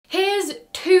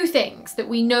two things that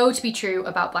we know to be true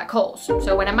about black holes.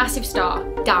 So when a massive star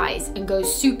dies and goes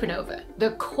supernova,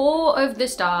 the core of the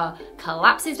star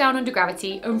collapses down under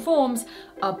gravity and forms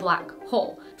a black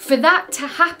hole. For that to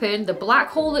happen, the black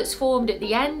hole that's formed at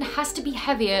the end has to be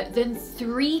heavier than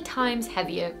 3 times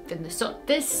heavier than the sun.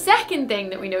 The second thing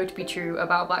that we know to be true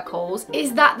about black holes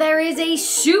is that there is a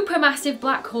supermassive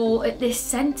black hole at the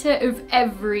center of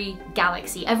every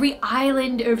galaxy, every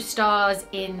island of stars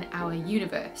in our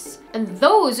universe. And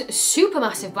those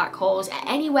supermassive black holes are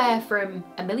anywhere from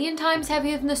 1 million times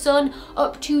heavier than the sun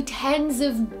up to tens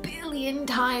of billion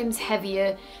times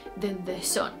heavier than the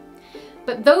sun.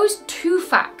 But those two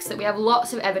facts that we have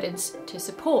lots of evidence to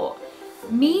support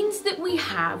means that we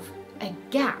have a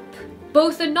gap,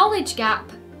 both a knowledge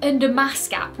gap and a mass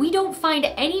gap. We don't find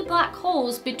any black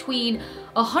holes between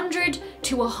 100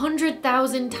 to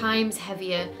 100,000 times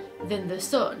heavier than the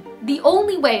sun. The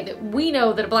only way that we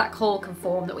know that a black hole can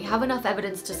form, that we have enough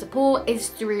evidence to support, is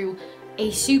through a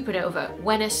supernova,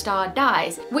 when a star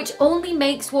dies, which only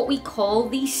makes what we call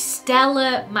the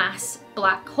stellar mass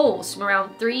black holes, from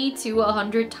around 3 to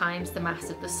 100 times the mass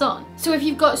of the sun. So if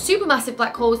you've got supermassive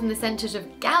black holes in the centers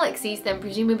of galaxies, then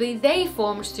presumably they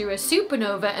formed through a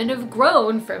supernova and have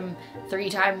grown from 3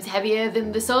 times heavier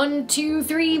than the sun to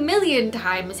 3 million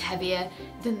times heavier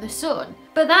than the sun.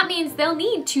 But that means they'll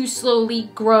need to slowly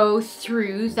grow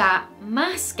through that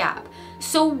mass gap.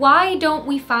 So why don't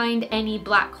we find any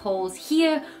black holes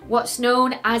here, what's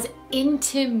known as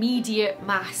intermediate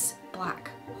mass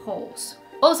black holes,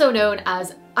 also known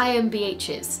as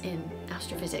IMBHs in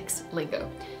astrophysics lingo?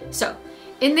 So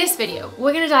in this video,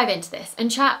 we're going to dive into this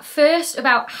and chat first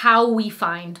about how we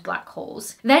find black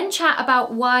holes, then chat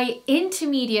about why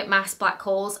intermediate mass black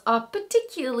holes are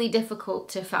particularly difficult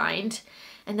to find,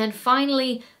 and then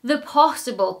finally, the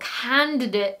possible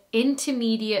candidate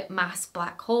intermediate mass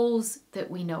black holes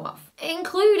that we know of,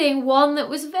 including one that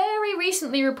was very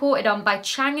recently reported on by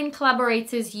Chang and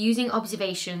collaborators using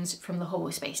observations from the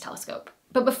Hubble Space Telescope.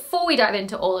 But before we dive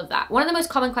into all of that, one of the most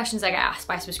common questions I get asked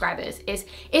by subscribers is,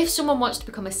 if someone wants to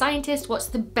become a scientist, what's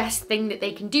the best thing that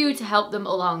they can do to help them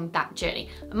along that journey?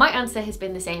 And my answer has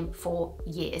been the same for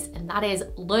years, and that is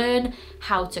learn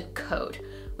how to code,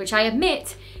 which I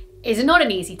admit is not an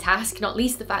easy task, not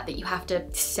least the fact that you have to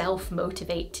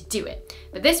self-motivate to do it.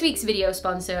 But this week's video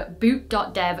sponsor,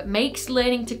 Boot.dev, makes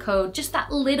learning to code just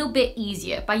that little bit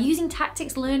easier by using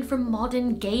tactics learned from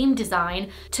modern game design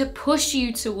to push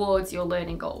you towards your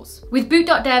learning goals. With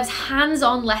Boot.dev's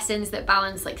hands-on lessons that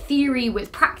balance theory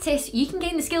with practice, you can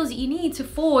gain the skills that you need to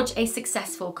forge a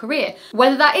successful career,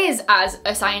 whether that is as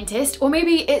a scientist or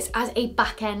maybe it's as a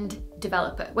back-end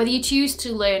developer. Whether you choose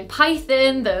to learn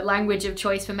Python, the language of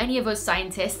choice for many of us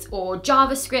scientists, or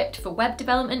JavaScript for web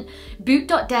development,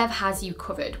 Boot.dev has you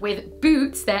covered, with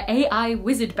Boots, their AI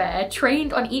wizard bear,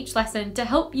 trained on each lesson to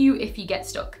help you if you get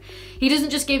stuck. He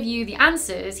doesn't just give you the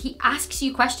answers, he asks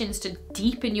you questions to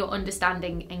deepen your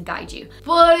understanding and guide you.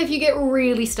 But if you get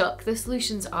really stuck, the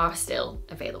solutions are still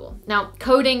available. Now,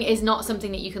 coding is not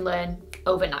something that you can learn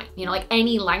overnight. You know, like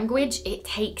any language, it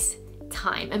takes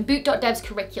time, and Boot.dev's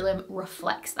curriculum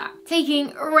reflects that,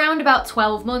 taking around about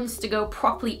 12 months to go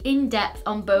properly in depth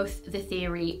on both the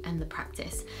theory and the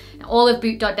practice. Now, all of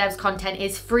Boot.dev's content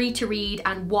is free to read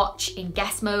and watch in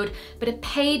guest mode, but a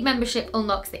paid membership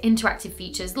unlocks the interactive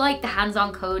features like the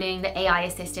hands-on coding, the AI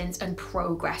assistance, and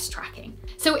progress tracking.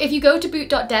 So if you go to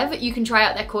Boot.dev, you can try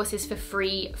out their courses for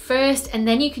free first, and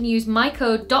then you can use my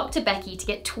code Dr. Becky to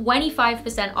get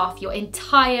 25% off your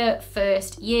entire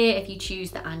first year if you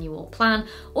choose the annual plan,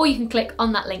 or you can click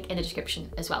on that link in the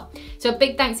description as well. So a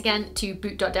big thanks again to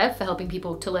Boot.dev for helping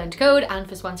people to learn to code and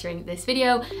for sponsoring this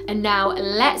video. And now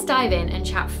let's dive in and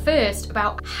chat first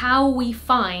about how we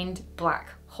find black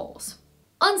holes.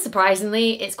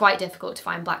 Unsurprisingly, it's quite difficult to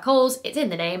find black holes. It's in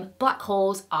the name. Black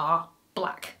holes are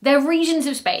black. They're regions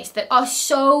of space that are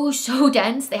so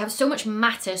dense, they have so much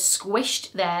matter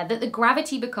squished there that the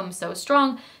gravity becomes so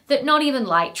strong that not even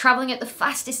light, traveling at the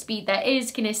fastest speed there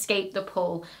is, can escape the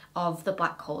pull of the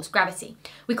black hole's gravity.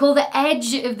 We call the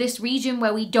edge of this region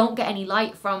where we don't get any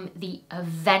light from the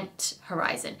event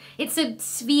horizon. It's a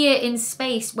sphere in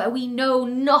space where we know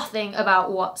nothing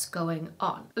about what's going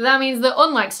on. That means that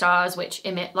unlike stars, which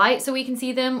emit light so we can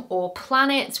see them, or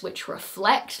planets which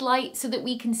reflect light so that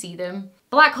we can see them,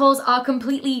 black holes are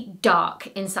completely dark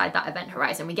inside that event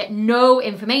horizon. We get no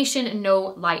information and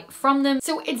no light from them,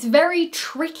 so it's very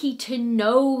tricky to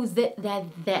know that they're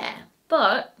there.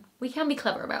 But we can be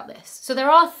clever about this. So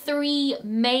there are 3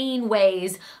 main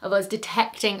ways of us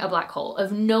detecting a black hole,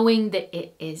 of knowing that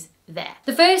it is there.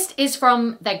 The first is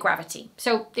from their gravity.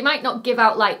 So they might not give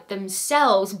out light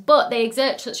themselves, but they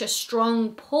exert such a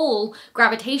strong pull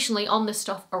gravitationally on the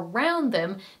stuff around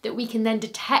them that we can then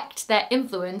detect their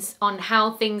influence on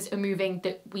how things are moving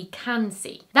that we can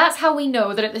see. That's how we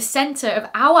know that at the center of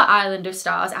our island of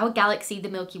stars, our galaxy, the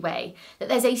Milky Way, that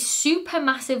there's a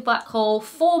supermassive black hole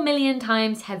 4 million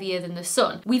times heavier than the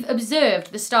sun. We've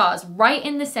observed the stars right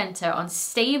in the center on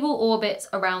stable orbits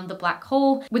around the black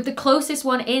hole, with the closest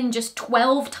one in just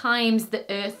 12 times the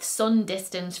Earth-Sun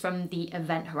distance from the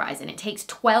event horizon. It takes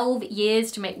 12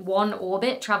 years to make one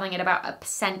orbit, traveling at about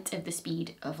 1% of the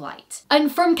speed of light.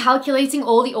 And from calculating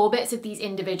all the orbits of these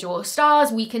individual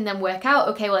stars, we can then work out,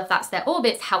 okay, well, if that's their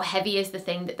orbits, how heavy is the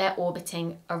thing that they're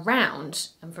orbiting around?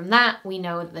 And from that, we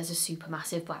know that there's a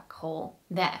supermassive black hole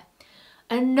there.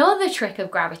 Another trick of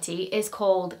gravity is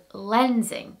called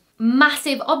lensing.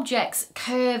 Massive objects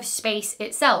curve space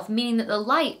itself, meaning that the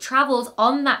light travels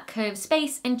on that curved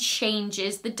space and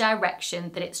changes the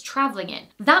direction that it's traveling in.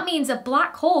 That means a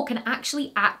black hole can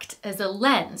actually act as a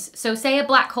lens. So say a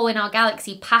black hole in our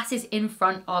galaxy passes in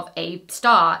front of a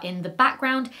star in the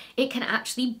background, it can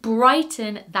actually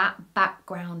brighten that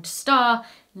background star,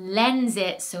 lens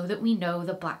it so that we know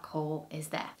the black hole is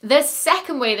there. The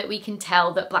second way that we can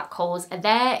tell that black holes are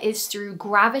there is through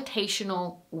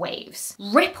gravitational waves.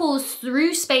 Ripples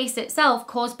through space itself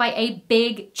caused by a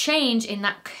big change in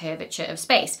that curvature of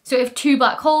space. So if two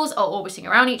black holes are orbiting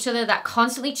around each other, that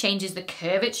constantly changes the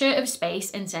curvature of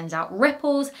space and sends out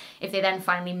ripples. If they then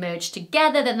finally merge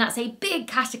together, then that's a big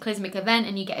cataclysmic event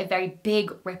and you get a very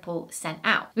big ripple sent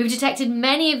out. We've detected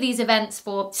many of these events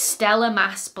for stellar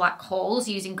mass black holes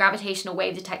using gravitational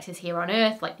wave detectors here on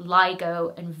Earth like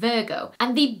LIGO and Virgo.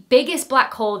 And the biggest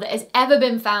black hole that has ever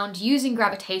been found using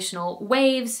gravitational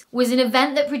waves was an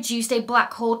event that produced a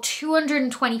black hole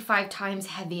 225 times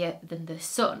heavier than the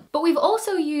sun. But we've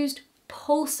also used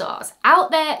pulsars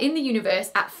out there in the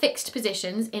universe at fixed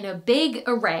positions in a big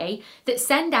array that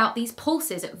send out these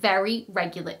pulses at very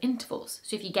regular intervals.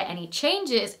 So if you get any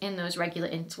changes in those regular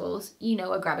intervals, you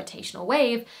know a gravitational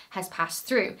wave has passed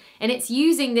through. And it's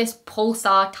using this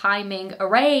pulsar timing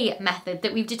array method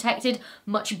that we've detected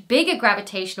much bigger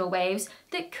gravitational waves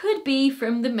that could be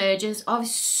from the mergers of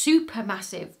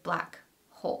supermassive black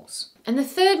holes. And the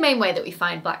third main way that we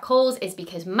find black holes is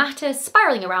because matter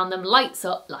spiraling around them lights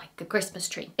up like a Christmas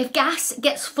tree. If gas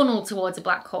gets funneled towards a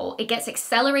black hole, it gets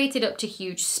accelerated up to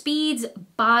huge speeds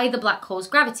by the black hole's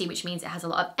gravity, which means it has a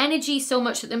lot of energy, so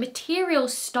much that the material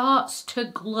starts to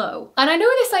glow. And I know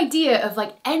this idea of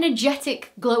like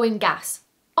energetic glowing gas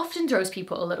often throws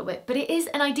people a little bit, but it is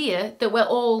an idea that we're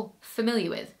all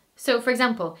familiar with. So for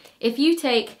example, if you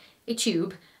take a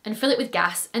tube and fill it with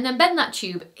gas and then bend that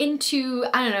tube into,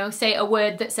 I don't know, say a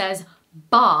word that says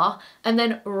bar, and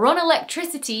then run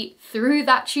electricity through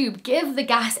that tube, give the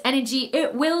gas energy,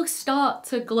 it will start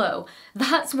to glow.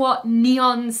 That's what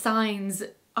neon signs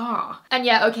are. And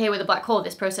yeah, okay, with a black hole,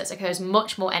 this process occurs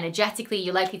much more energetically.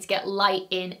 You're likely to get light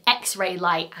in X-ray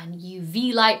light and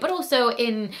UV light, but also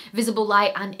in visible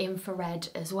light and infrared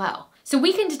as well. So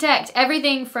we can detect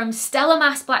everything from stellar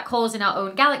mass black holes in our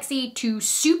own galaxy to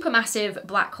supermassive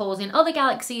black holes in other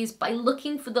galaxies by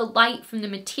looking for the light from the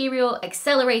material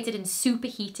accelerated and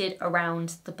superheated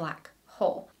around the black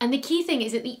hole. And the key thing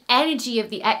is that the energy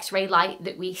of the X-ray light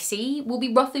that we see will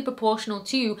be roughly proportional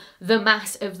to the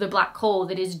mass of the black hole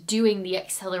that is doing the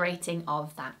accelerating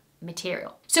of that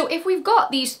material. So if we've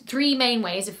got these three main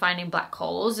ways of finding black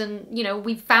holes, and you know,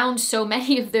 we've found so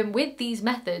many of them with these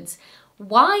methods,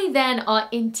 why then are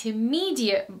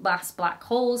intermediate mass black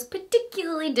holes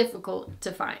particularly difficult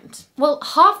to find? Well,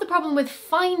 half the problem with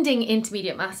finding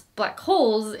intermediate mass black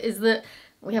holes is that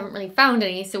we haven't really found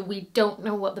any, so we don't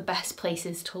know what the best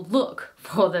places to look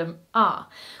for them are.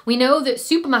 We know that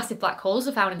supermassive black holes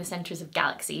are found in the centers of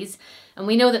galaxies, and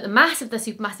we know that the mass of the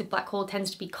supermassive black hole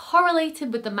tends to be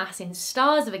correlated with the mass in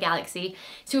stars of a galaxy.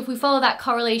 So if we follow that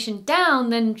correlation down,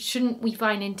 then shouldn't we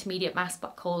find intermediate mass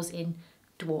black holes in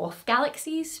dwarf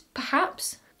galaxies,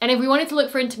 perhaps? And if we wanted to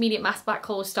look for intermediate mass black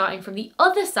holes starting from the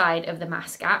other side of the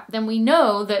mass gap, then we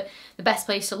know that the best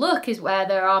place to look is where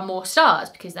there are more stars,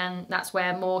 because then that's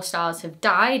where more stars have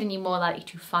died and you're more likely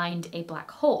to find a black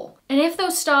hole. And if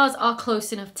those stars are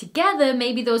close enough together,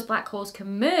 maybe those black holes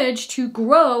can merge to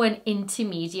grow an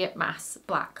intermediate mass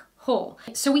black hole.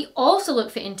 So we also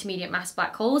look for intermediate mass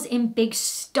black holes in big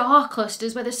star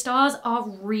clusters where the stars are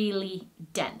really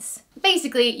dense.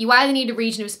 Basically, you either need a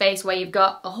region of space where you've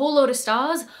got a whole load of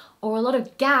stars, or a lot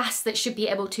of gas that should be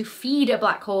able to feed a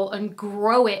black hole and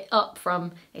grow it up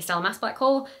from a stellar mass black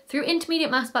hole through intermediate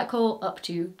mass black hole up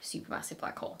to supermassive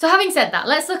black hole. So having said that,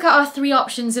 let's look at our three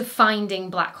options of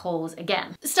finding black holes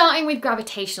again. Starting with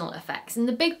gravitational effects. And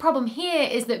the big problem here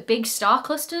is that big star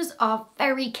clusters are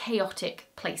very chaotic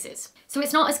places. So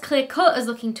it's not as clear cut as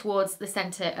looking towards the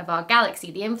center of our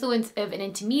galaxy. The influence of an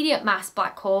intermediate mass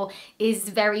black hole is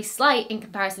very slight in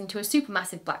comparison to a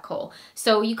supermassive black hole.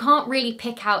 So you can't really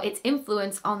pick out its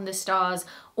influence on the star's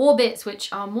orbits,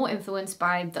 which are more influenced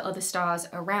by the other stars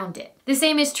around it. The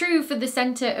same is true for the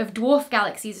center of dwarf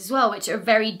galaxies as well, which are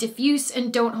very diffuse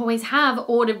and don't always have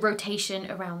ordered rotation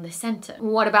around the center.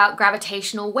 What about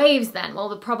gravitational waves then? Well,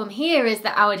 the problem here is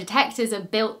that our detectors are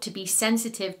built to be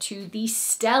sensitive to the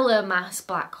stellar mass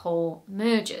black hole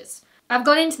mergers. I've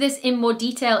gone into this in more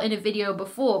detail in a video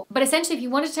before, but essentially if you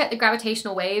want to detect the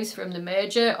gravitational waves from the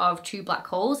merger of two black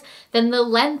holes, then the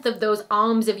length of those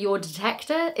arms of your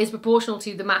detector is proportional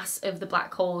to the mass of the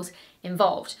black holes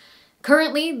involved.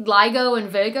 Currently, LIGO and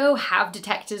Virgo have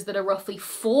detectors that are roughly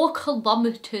 4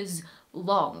 kilometers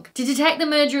long. To detect the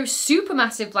merger of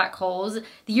supermassive black holes,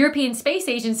 the European Space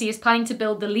Agency is planning to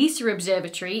build the LISA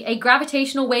Observatory, a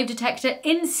gravitational wave detector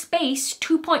in space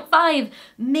 2.5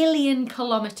 million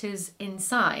kilometers in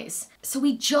size. So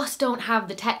we just don't have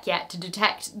the tech yet to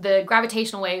detect the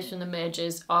gravitational waves from the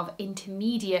mergers of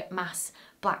intermediate mass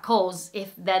black holes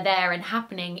if they're there and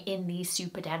happening in these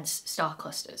super dense star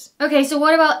clusters. Okay, so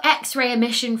what about X-ray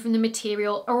emission from the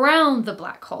material around the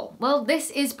black hole? Well, this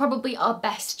is probably our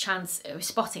best chance of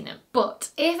spotting them.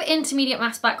 But if intermediate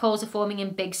mass black holes are forming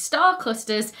in big star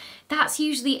clusters, that's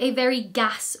usually a very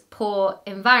gas-poor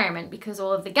environment because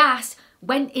all of the gas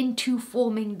went into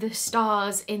forming the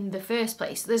stars in the first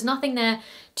place. So there's nothing there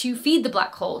to feed the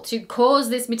black hole, to cause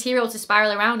this material to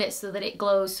spiral around it so that it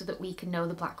glows so that we can know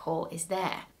the black hole is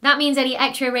there. That means any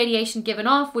X-ray radiation given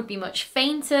off would be much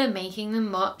fainter, making them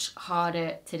much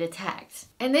harder to detect.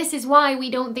 And this is why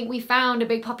we don't think we found a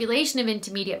big population of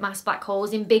intermediate mass black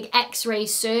holes in big X-ray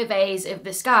surveys of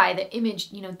the sky that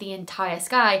image, the entire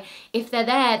sky. If they're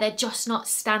there, they're just not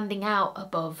standing out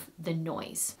above the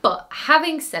noise. But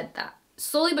having said that,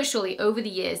 slowly but surely over the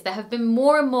years, there have been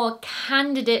more and more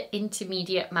candidate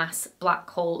intermediate mass black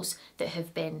holes that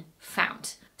have been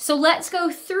found. So let's go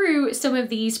through some of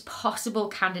these possible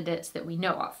candidates that we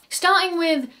know of. Starting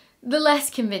with the less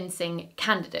convincing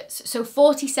candidates. So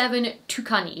 47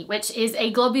 Tucani, which is a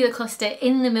globular cluster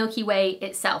in the Milky Way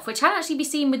itself, which can actually be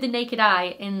seen with the naked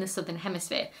eye in the southern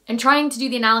hemisphere. And trying to do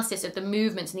the analysis of the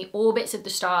movements and the orbits of the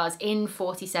stars in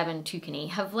 47 Tucani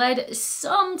have led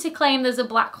some to claim there's a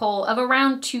black hole of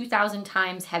around 2,000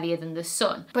 times heavier than the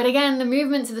sun. But again, the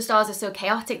movements of the stars are so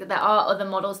chaotic that there are other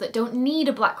models that don't need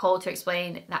a black hole to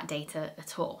explain that data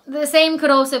at all. The same could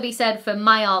also be said for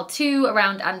Maial 2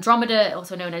 around Andromeda,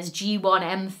 also known as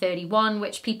G1M31,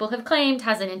 which people have claimed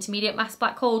has an intermediate mass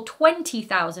black hole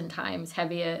 20,000 times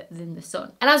heavier than the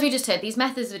sun. And as we just heard, these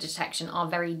methods of detection are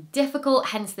very difficult,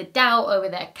 hence the doubt over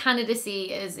their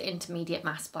candidacy as intermediate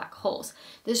mass black holes.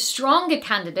 The stronger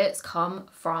candidates come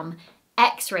from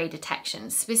X-ray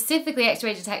detections, specifically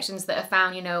X-ray detections that are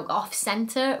found,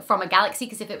 off-center from a galaxy,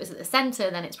 because if it was at the center,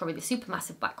 then it's probably the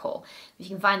supermassive black hole. If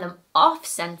you can find them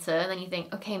off-center, then you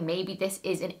think, okay, maybe this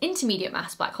is an intermediate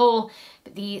mass black hole,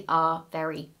 but these are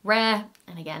very rare,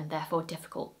 and again, therefore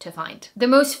difficult to find. The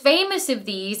most famous of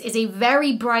these is a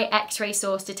very bright X-ray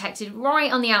source detected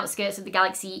right on the outskirts of the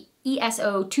galaxy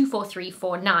ESO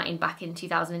 24349 back in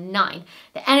 2009.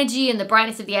 The energy and the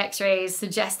brightness of the X-rays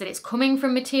suggest that it's coming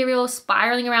from material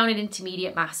spiraling around an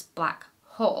intermediate mass black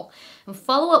hole. And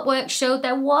follow-up work showed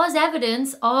there was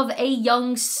evidence of a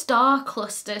young star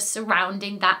cluster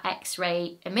surrounding that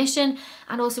X-ray emission,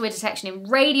 and also a detection in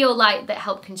radio light that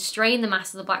helped constrain the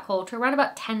mass of the black hole to around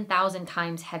about 10,000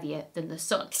 times heavier than the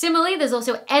sun. Similarly, there's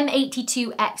also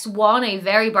M82X1, a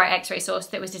very bright X-ray source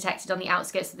that was detected on the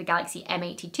outskirts of the galaxy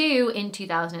M82 in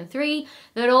 2003,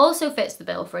 that also fits the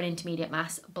bill for an intermediate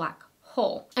mass black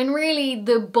hole. And really,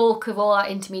 the bulk of all our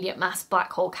intermediate mass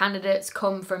black hole candidates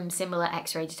come from similar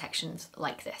X-ray detections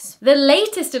like this. The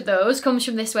latest of those comes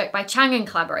from this work by Chang and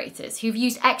collaborators, who've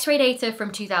used X-ray data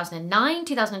from 2009,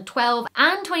 2012,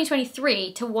 and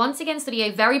 2023 to once again study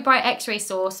a very bright X-ray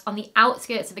source on the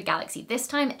outskirts of a galaxy, this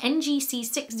time NGC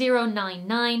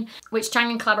 6099, which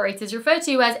Chang and collaborators refer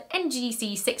to as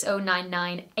NGC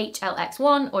 6099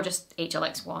 HLX1, or just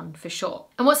HLX1 for short.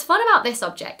 And what's fun about this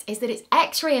object is that its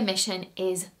X-ray emission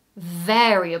is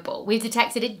variable. We've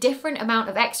detected a different amount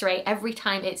of X-ray every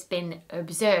time it's been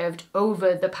observed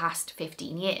over the past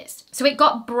 15 years. So it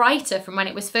got brighter from when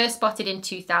it was first spotted in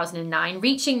 2009,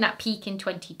 reaching that peak in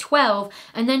 2012,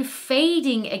 and then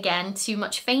fading again to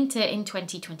much fainter in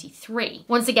 2023.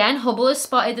 Once again, Hubble has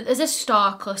spotted that there's a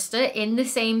star cluster in the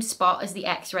same spot as the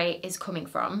X-ray is coming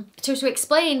from. So to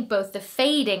explain both the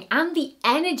fading and the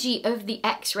energy of the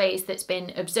X-rays that's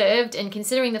been observed, and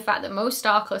considering the fact that most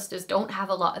star clusters don't have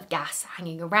a lot of gas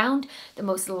hanging around, the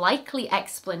most likely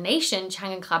explanation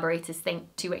Chang and collaborators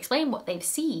think to explain what they've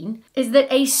seen is that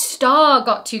a star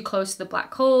got too close to the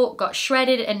black hole, got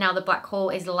shredded, and now the black hole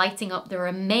is lighting up the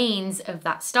remains of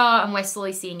that star, and we're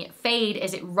slowly seeing it fade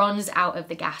as it runs out of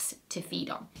the gas to feed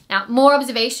on. Now, more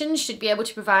observations should be able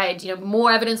to provide,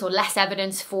 more evidence or less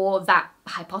evidence for that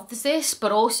hypothesis,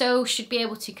 but also should be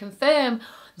able to confirm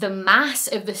the mass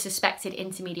of the suspected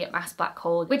intermediate mass black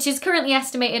hole, which is currently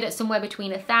estimated at somewhere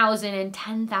between 1,000 and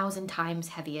 10,000 times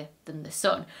heavier than the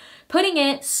sun, putting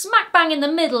it smack bang in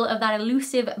the middle of that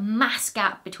elusive mass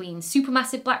gap between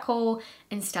supermassive black hole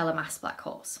and stellar mass black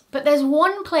holes. But there's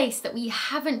one place that we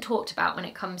haven't talked about when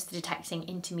it comes to detecting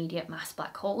intermediate mass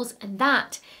black holes, and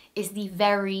that is the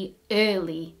very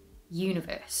early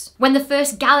universe. When the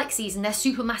first galaxies and their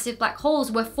supermassive black holes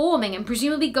were forming and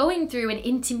presumably going through an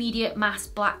intermediate mass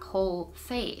black hole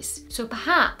phase. So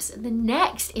perhaps the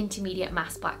next intermediate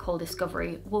mass black hole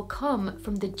discovery will come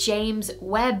from the James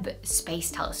Webb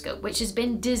Space Telescope, which has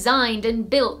been designed and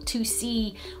built to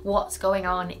see what's going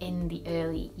on in the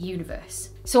early universe.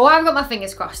 So I've got my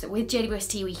fingers crossed that with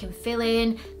JWST we can fill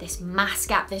in this mass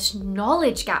gap, this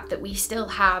knowledge gap that we still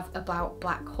have about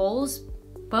black holes,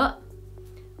 but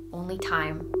only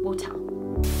time will tell.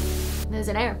 There's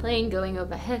an airplane going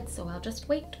overhead, so I'll just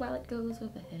wait while it goes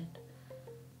overhead.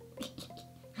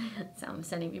 Sam's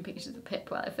sending me pictures of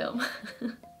Pip while I film.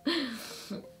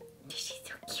 She's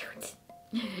so cute.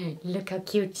 Look how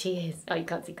cute she is. Oh, you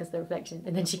can't see because of the reflection.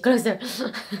 And then she closer.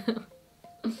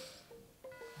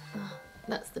 Oh,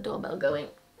 that's the doorbell going.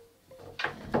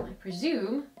 I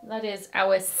presume that is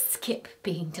our skip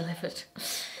being delivered.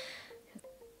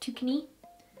 Toucany?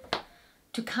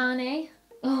 Tucane.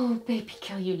 Oh, baby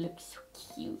girl, you look so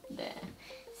cute there.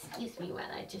 Excuse me while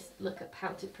I just look up how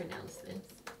to pronounce this.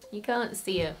 You can't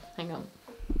see her. Hang on.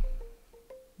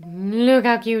 Look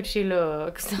how cute she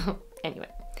looks. Anyway,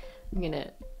 I'm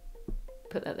gonna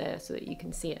put that there so that you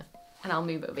can see her. And I'll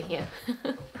move over here.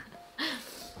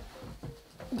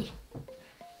 Yeah.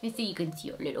 Let's see you can see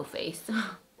your little face.